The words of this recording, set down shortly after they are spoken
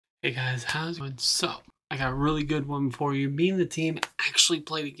Hey guys, how's it going? So, I got a really good one for you. Me and the team actually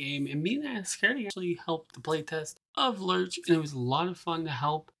played a game, and me and Scary actually helped the playtest of Lurch, and it was a lot of fun to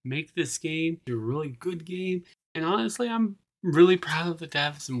help make this game a really good game. And honestly, I'm really proud of the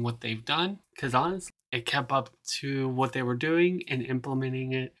devs and what they've done, because honestly, it kept up to what they were doing and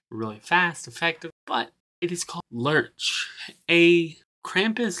implementing it really fast, effective. But it is called Lurch, a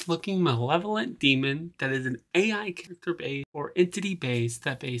Krampus looking malevolent demon that is an AI character based or entity based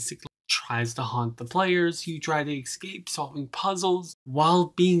that basically tries to haunt the players. You try to escape solving puzzles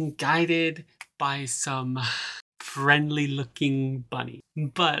while being guided by some friendly looking bunny.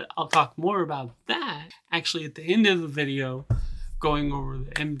 But I'll talk more about that actually at the end of the video, going over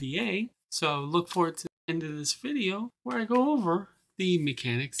the MDA. So look forward to the end of this video where I go over the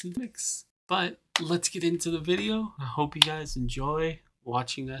mechanics and mix. But let's get into the video. I hope you guys enjoy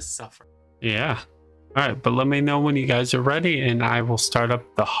watching us suffer. Yeah. Alright, but let me know when you guys are ready and I will start up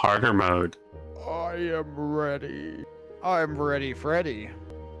the harder mode. I am ready. I'm ready, Freddy.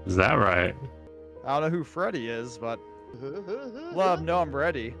 Is that right? I don't know who Freddy is, but let him know I'm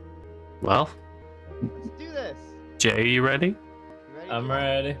ready. Well, let's do this. Jay, you ready? You ready? I'm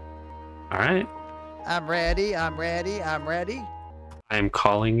ready. Alright. I'm ready. I'm ready. I'm ready. I am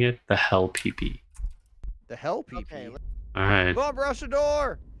calling it the Hell PP. The hell PP. Okay, Alright. Bum rush the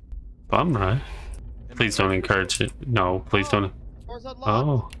door. Bum rush. Please don't encourage it. No, please don't. Door's unlocked.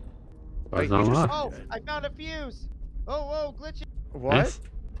 Oh. Wait, Door's you just- unlocked. Oh, I found a fuse. Oh, glitchy. What? Nice.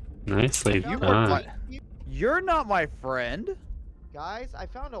 Nicely I found done. a white fuse. You're not my friend. Guys, I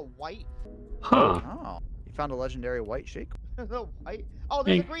found a white. Huh. Oh, you found a legendary white shake. The white. Oh,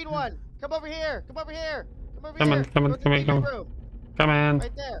 there's a Hey. green one. Come over here. Come over here. Come over Come here. on, come on, Go to come the on, come living on. room. Come on.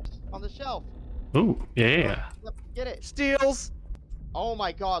 Right there, on the shelf. Ooh, yeah. Yep, get it. Steals. Oh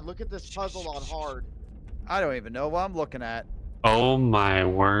my God! Look at this puzzle on hard. I don't even know what I'm looking at. Oh my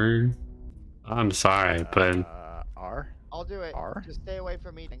word. I'm sorry, but R. I'll do it. R? Just stay away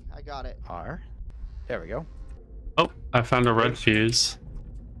from eating. I got it. R. There we go. oh, I found a red fuse.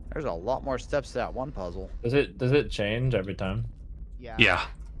 There's a lot more steps to that one puzzle. Does it change every time? Yeah. Yeah.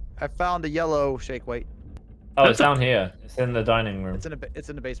 I found a yellow shake weight. Oh, it's down here. It's in the dining room. It's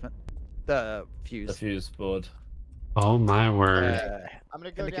in the basement. The fuse. The fuse board. Oh my word. I'm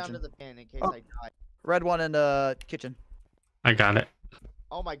gonna go in the down kitchen. to the bin in case Oh. I die. Red one in the kitchen. I got it.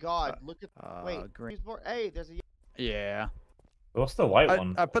 Oh my God! Look at. Wait. Green. Fuse board. Hey, there's a. Yeah. What's the white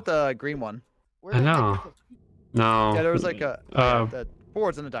one? I put the green one. Where I the heck know. is the fuse? No. Yeah, there was like a the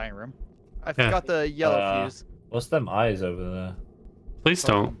board's in the dining room. I Yeah. got the yellow fuse. What's them eyes over there? Please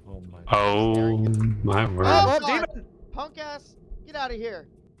don't. Oh my. Oh my word. Oh, Oh, God. demon! Punk ass! Get out of here!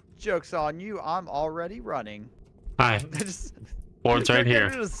 Joke's on you. I'm already running. Hi. I just Board's right Your here.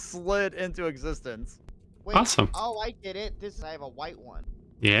 character just slid into existence. Wait. Awesome. Oh, I get it. I have a white one.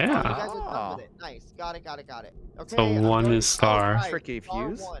 Yeah. You guys are Ah. done with it. Nice. Got it. Okay. So I'm one going- is star. right, Tricky star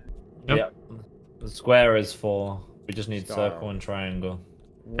fuse. one. Yep. Yep. The square is 4. We just need Star. circle and triangle.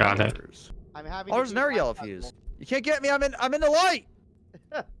 Got it. Wonders. I'm having. Oh, to there's do another my yellow puzzle. fuse. You can't get me. I'm in the light.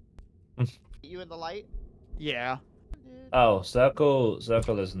 You in the light? Yeah. Oh, circle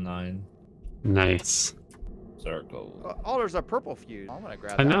is 9. Nice. Circle. Oh, there's a purple fuse. I'm gonna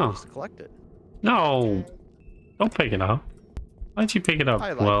grab I that know. and just collect it. No. Don't pick it up. Why'd you pick it up?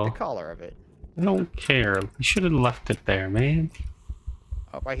 I like Well, the color of it. I don't care. You should have left it there, man.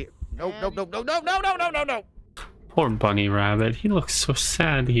 Oh, right here. Nope, Man, nope, nope, nope, nope, no, no, no, no, no. Poor bunny rabbit. He looks so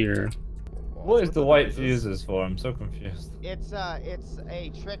sad here. What is the white fuses for? I'm so confused. It's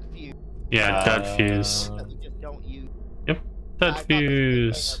a trick fuse Yeah, dud fuse. that we just don't use. Dud I thought the same thing. I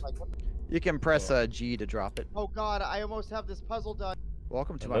fuse. was like, what the- You can press G to drop it. Oh God! I almost have this puzzle done.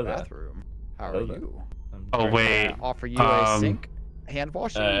 Welcome to my Hello there. bathroom. How Hello are there. you? Oh, wait. Offer you a Um, sink, hand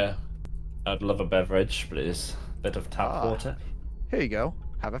washing. I'd love a beverage, please. Bit of tap Ah. water. Here you go.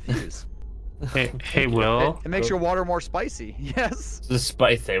 Have a fuse. Hey, Will. It makes your water more spicy. Yes. The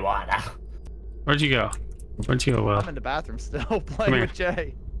spicy water. Where'd you go? Where'd you go, Will? I'm in the bathroom still playing here. with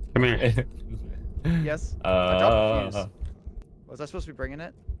Jay. Come here. Yes. I dropped the Uh, fuse. Was I supposed to be bringing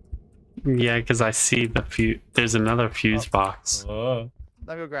it? Yeah, because I see the fuse. There's another fuse box. oh.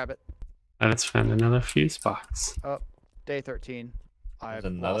 Let me go grab it. I just found another fuse box. Day 13. I've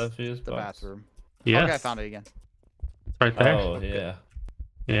There's another lost fuse the box? bathroom. Yes. Okay, I found it again. It's right there. Oh, Okay. yeah.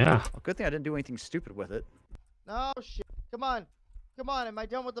 Yeah. Well, good thing I didn't do anything stupid with it. No shit! Come on! Am I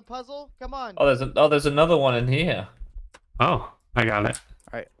done with the puzzle? Come on! There's another one in here. Oh, I got it.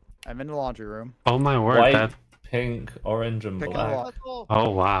 I'm in the laundry room. Oh my word. White, That. pink, orange, and Pick a black. lock. Puzzle. Oh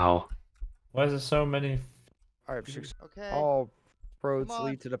wow. Why is there so many? All right, six. Okay. All roads Come on.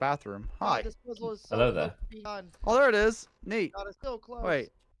 lead to the bathroom. God, Hi. this puzzle is so Hello close there. to being done. Oh, there it is. Neat. God, it's so close. Wait.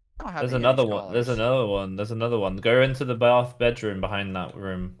 I don't have There's any another scholars. one. There's another one. There's another one. Go into the bedroom behind that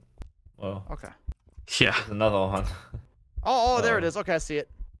room. Well, Okay. Yeah. there's another one. Oh, there it Oh. is. Okay, I see it.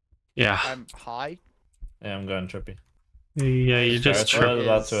 Yeah. I'm high. Yeah, I'm going trippy. Yeah, you just Sure. tripped.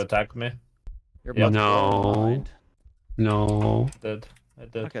 about to attack me. You're Yep. about to blow my No. mind. No. I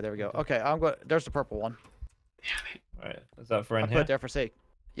did. Okay, there we go. Okay, I'm going. There's the purple one. Right. Is that for I in put here? it there for safe.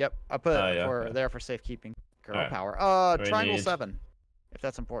 Yep, I put Oh, it yeah, for okay. there for safekeeping. Girl Alright. power. We Triangle need- 7, if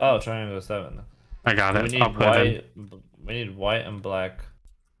that's important. Oh, triangle 7. I got We it. need I'll put it in. white. We need white and black,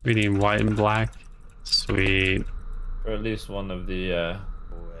 We need white and black. Sweet. or at least one of the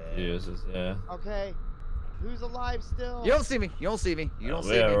users. Yeah. Okay. Who's alive still? You don't see me. You don't see me. You don't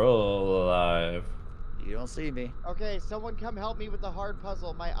see We are me. all alive. You don't see me. Okay, someone come help me with the hard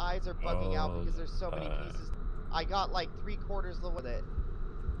puzzle. My eyes are bugging out because there's so many pieces. I got like 3/4 the way with it.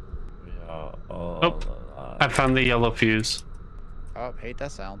 We are all I alive. found the yellow fuse. Oh, hate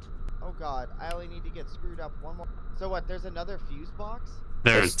that sound. Oh god, I only need to get screwed up one more. So what, there's another fuse box?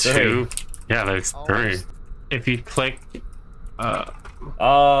 There's There's two. Yeah, there's Oh, three. If you click,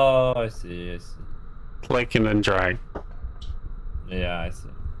 Oh, I see. I see. click and then drag. Yeah, I see.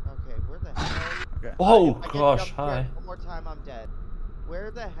 Okay, where the hell? Okay. Oh If I get gosh, jumped scared hi. one more time, I'm dead.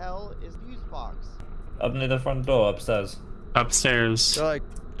 Where the hell is fuse box? Up near the front door, upstairs. Upstairs. They're like,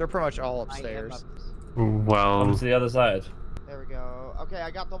 they're pretty much all I am upstairs. up. Come Well, to the other side. There we go. Okay,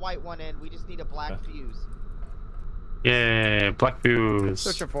 I got the white one in. We just need a black Okay. fuse. yeah, black fuse.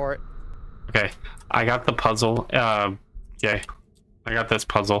 Searching for it. Okay, I got the puzzle. Yeah, I got this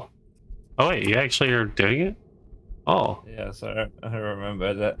puzzle. Oh wait, you actually are doing it? Oh, Yes, I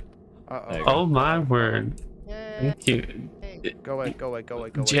remember that. Uh There you oh. oh my word! Yay. Thank you, Go away. Go away. Go away.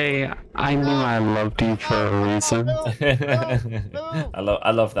 Go away. Jay. I knew I loved you for a reason. I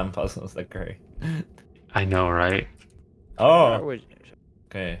love them puzzles. They're great. I know, right? Oh,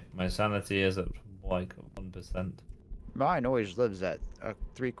 okay. My sanity is at like 1%. Mine always lives at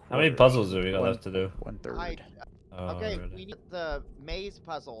 3/4. How many puzzles do we got One- left to do? 1/3. Oh, Okay, really? we need the maze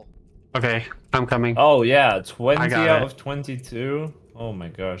puzzle. Okay, I'm coming. Oh yeah, 20 got out it. of 22. Oh my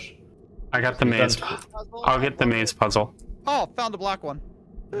gosh. I got the We've maze. done- Puzzle, I'll get the maze puzzle. Oh, found the black one.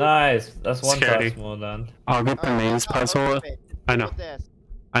 Nice. That's one Scaredy. task more done. I'll get the Alright, maze now open puzzle. it. I know. With this.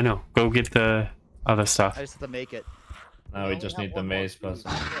 I know. Go get the other stuff. I just have to make it. Now we only just have need the one more maze fuse.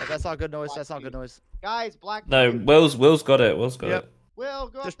 puzzle. Yeah, that's not good noise. That's not good noise. Guys, black No, fuse. Will's got it. Will's got Yep. it. Will,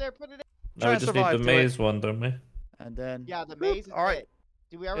 go Just up there, put it in. No, Try we to just survive, need the do it. maze one, don't we? And then. Yeah, the maze is All right. it.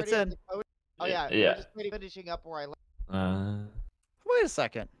 Do we already It's have in. the code? Oh Yeah, yeah, yeah. we're just finishing up where I left. Wait a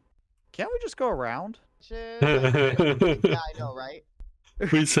second. Can't we just go around? Yeah, I know, right?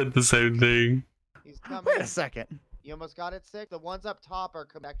 We said the same thing. He's coming. Wait a second. You almost got it sick. The ones up top are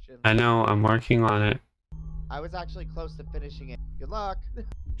connections. I know. I'm working on it. I was actually close to finishing it. Good luck.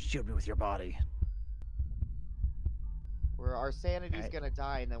 Shield me with your body. Where our sanity's Alright. gonna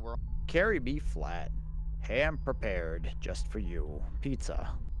die, and then we're. Carry me flat. Ham prepared just for you. Pizza.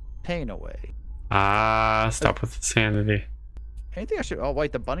 Pain away. Stop with the sanity. Anything I should. Oh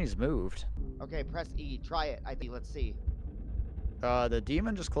wait, the bunny's moved. Okay, press E. Try it. I think. Let's see. The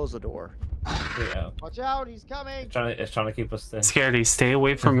demon just closed the door. Yeah. Watch out! He's coming. It's trying to keep us there. Scaredy, stay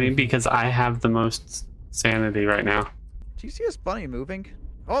away from me because I have the most sanity right now. Do you see this bunny moving?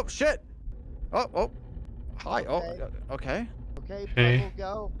 Oh shit! Oh. Hi. Okay. Oh. Okay. Okay, Okay. puzzle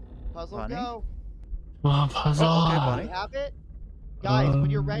go. Puzzle Bunny? go. Oh, puzzle. Oh, okay, Do bunny. we have it? Guys, when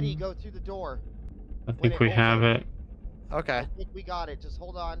you're ready, go through the door. I think we have it. Okay. I think we got it. Just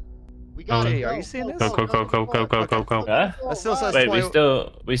hold on. We got Okay, it. are Go, you seeing go, this? Go, go, go, go, go, go, go, go. Huh? It still says Wait, 20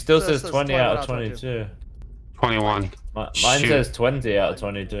 we still so it says says 20 out of 22. 21. Mine Shoot. says 20 out of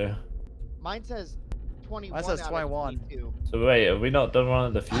 22. Mine says 21. Mine says out of 21. 22. So wait, have we not done one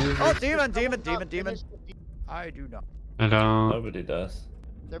of the fuses? Oh, demon! Someone Demon! not Demon! finished the fuse. I do not. I don't. Nobody does.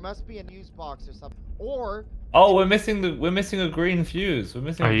 There must be a news box or something. Or Oh, we're missing a green fuse. We're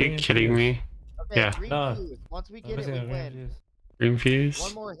missing. Are a you green kidding fuse. me? okay, Yeah. green No. fuse. Once we We're get it, missing we a green win. fuse. Green fuse?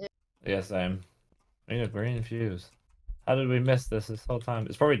 One more hit. Yes, I am. We need a green fuse. How did we miss this whole time?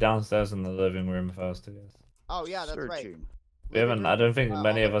 It's probably downstairs in the living room first, I guess. Oh yeah, that's right. Searching. We haven't. I don't think Uh,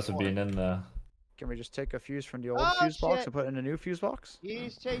 many on of the us have floor. been in there. Can we just take a fuse from the old Oh, fuse box shit. and put it in a new fuse box?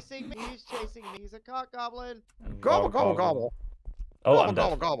 He's chasing me. He's chasing me. He's a cock goblin. Gobble, gobble, gobble. Oh, Gobble, I'm gobble,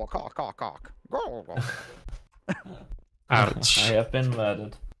 dead. gobble, cock, cock, cock. Gobble, gobble. Ouch. I have been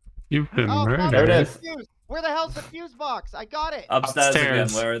murdered. You've been Oh, found There it murdered. the is. fuse. Where the hell's the fuse box? I got it. Upstairs,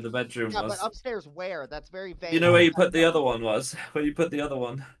 Upstairs. again, where the bedroom Yeah, was. but upstairs where? That's very vague. You know where you put the other one was? Where you put the other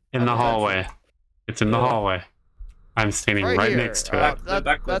one? In the Okay. hallway. It's in the Yeah. hallway. I'm standing right, here. next to Back- it. they're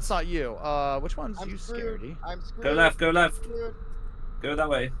backwards. That's not you. Which one's I'm you, screwed. Scaredy? I'm screwed. Go left, go left. Screwed. Go that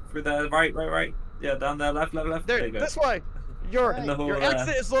way. Through there. Right. Yeah, down there. Left. There you go. This way. Your In the hole your there.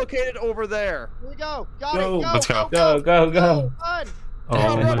 exit is located over there. Here we go. Got Go. it. Go. Let's go. Go. Run. Oh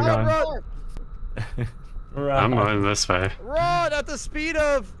Run, my run, god. run. Right. I'm going this way. Run at the speed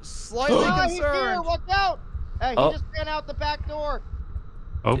of slightly Oh, he's here. concerned. Watch out. Hey, Oh. he just ran out the back door.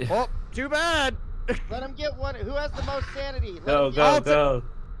 Oh, Oh, too bad. Let him get one. Who has the most sanity? Let Go, him get go.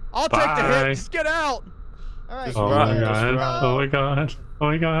 I'll take the Bye. hit. Just get out. All right. oh run, my just god. run. Oh my god. Oh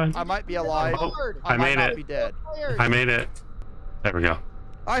my god. I might be alive. Forward. I I might made not it. be dead. I made it. There we go.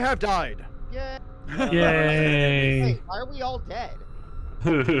 I have died. Yeah. Yay. Wait, why are we all dead?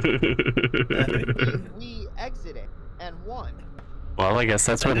 We exited and won. Well, I guess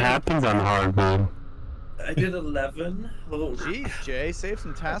that's what happens on hard mode. I did 11. Oh, Jeez, Jay, save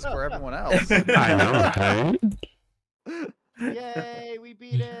some tasks for everyone else. I know, right? Yay, we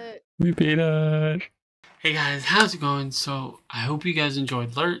beat it. We beat it. Hey guys, how's it going? So, I hope you guys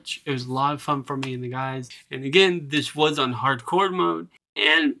enjoyed Lurch. It was a lot of fun for me and the guys. And again, this was on hardcore mode,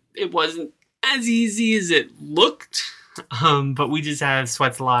 and it wasn't as easy as it looked. But we just have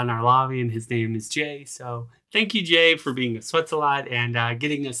Sweatsalot in our lobby, and his name is Jay. So, thank you, Jay, for being a Sweatsalot and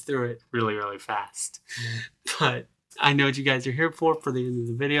getting us through it really, really fast. But I know what you guys are here for the end of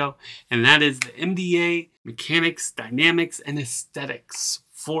the video, and that is the MDA, mechanics, dynamics, and aesthetics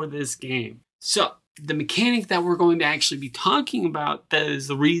for this game. So, the mechanic that we're going to actually be talking about, that is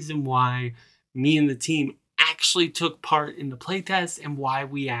the reason why me and the team actually took part in the playtest and why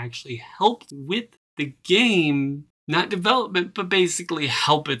we actually helped with the game, not development, but basically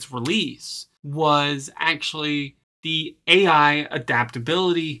help its release, was actually the AI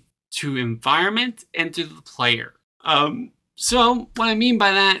adaptability to environment and to the player. So what I mean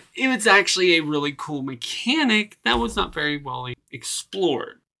by that, it was actually a really cool mechanic that was not very well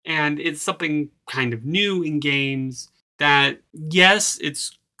explored. And it's something kind of new in games that, yes,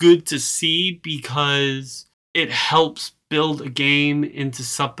 it's good to see because it helps build a game into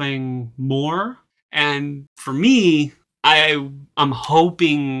something more. And for me, I'm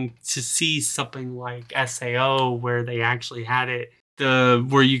hoping to see something like SAO where they actually had it,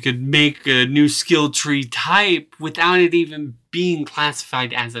 where you could make a new skill tree type without it even being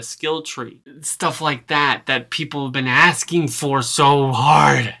classified as a skill tree. Stuff like that people have been asking for so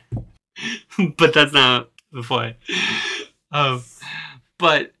hard. But that's not the point.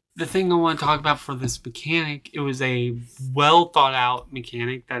 But the thing I want to talk about for this mechanic, it was a well thought out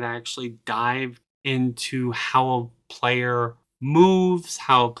mechanic that actually dived into how a player moves,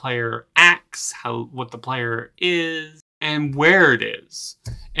 how a player acts, what the player is, and where it is,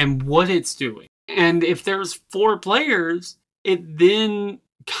 and what it's doing. And if there's 4 players, it then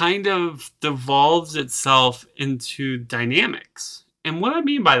kind of devolves itself into dynamics. And what I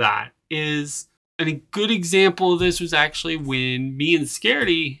mean by that is, a good example of this was actually when me and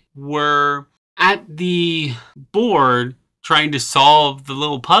Scaredy were at the board trying to solve the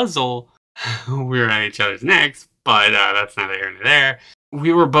little puzzle. We were at each other's necks, but that's neither here nor there.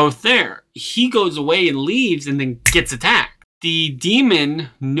 We were both there. He goes away and leaves and then gets attacked. The demon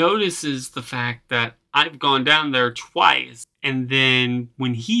notices the fact that I've gone down there twice. And then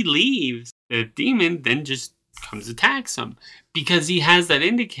when he leaves, the demon then just comes attacks him. Because he has that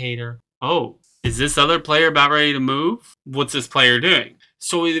indicator. Oh, is this other player about ready to move? What's this player doing?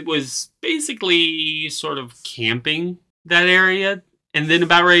 So it was basically sort of camping that area. And then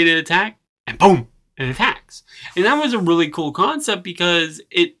about ready to attack. And boom! It attacks. And that was a really cool concept because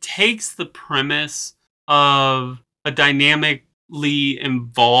it takes the premise of a dynamically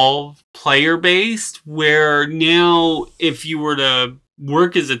involved player base where now if you were to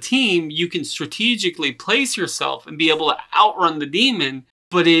work as a team, you can strategically place yourself and be able to outrun the demon,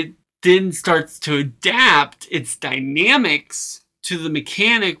 but it then starts to adapt its dynamics to the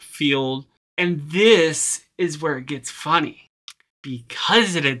mechanic field. And this is where it gets funny.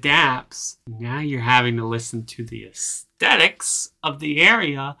 Because it adapts, now you're having to listen to the aesthetics of the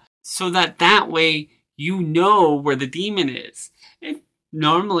area so that way you know where the demon is. And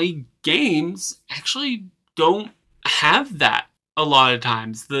normally games actually don't have that a lot of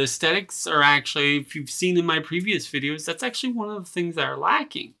times. The aesthetics are actually, if you've seen in my previous videos, that's actually one of the things that are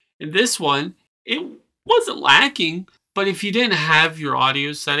lacking. In this one, it wasn't lacking. But if you didn't have your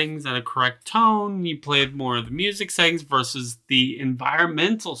audio settings at a correct tone, you played more of the music settings versus the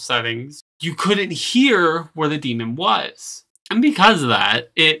environmental settings, you couldn't hear where the demon was. And because of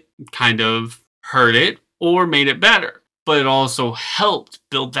that, it kind of hurt it or made it better. But it also helped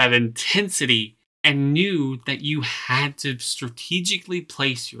build that intensity and knew that you had to strategically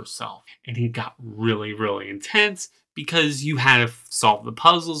place yourself. And it got really, really intense because you had to solve the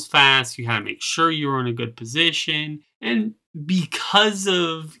puzzles fast, you had to make sure you were in a good position, and because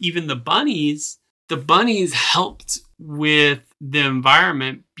of even the bunnies helped with the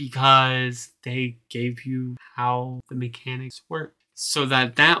environment because they gave you how the mechanics work. So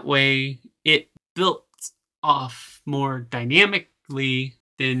that way it built off more dynamically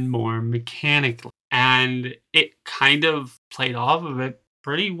than more mechanically. And it kind of played off of it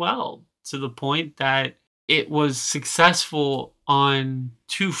pretty well to the point that it was successful on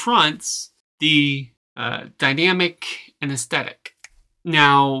two fronts, the dynamic and aesthetic.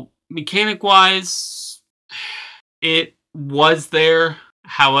 Now, mechanic-wise, it was there.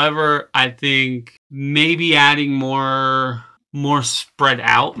 However, I think maybe adding more spread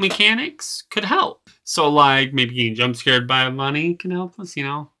out mechanics could help. So like maybe getting jump scared by a bunny can help us, you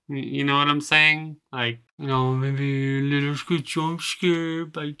know? You know what I'm saying? Like, you know, maybe a little good jump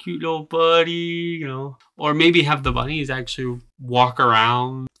scared by a cute little buddy, you know? Or maybe have the bunnies actually walk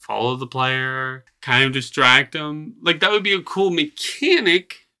around, follow the player, kind of distract them. Like that would be a cool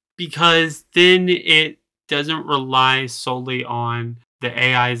mechanic because then it doesn't rely solely on the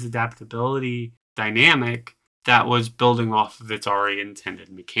AI's adaptability dynamic that was building off of its already intended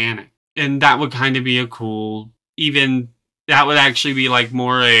mechanic. And that would kind of be a cool, even that would actually be like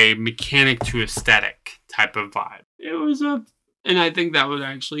more a mechanic to aesthetic type of vibe. It was and I think that would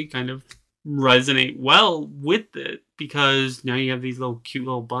actually kind of resonate well with it because now you have these little cute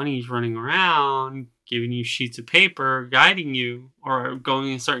little bunnies running around, giving you sheets of paper, guiding you, or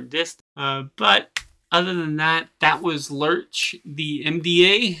going a certain distance. But other than that, that was Lurch, the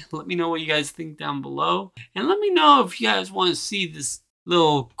MDA. Let me know what you guys think down below. And let me know if you guys want to see this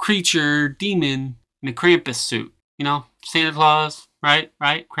little creature demon in a Krampus suit. You know, Santa Claus, right?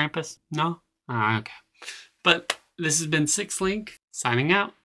 Krampus? No? Okay. But this has been Sixlink, signing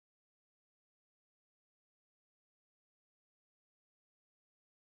out.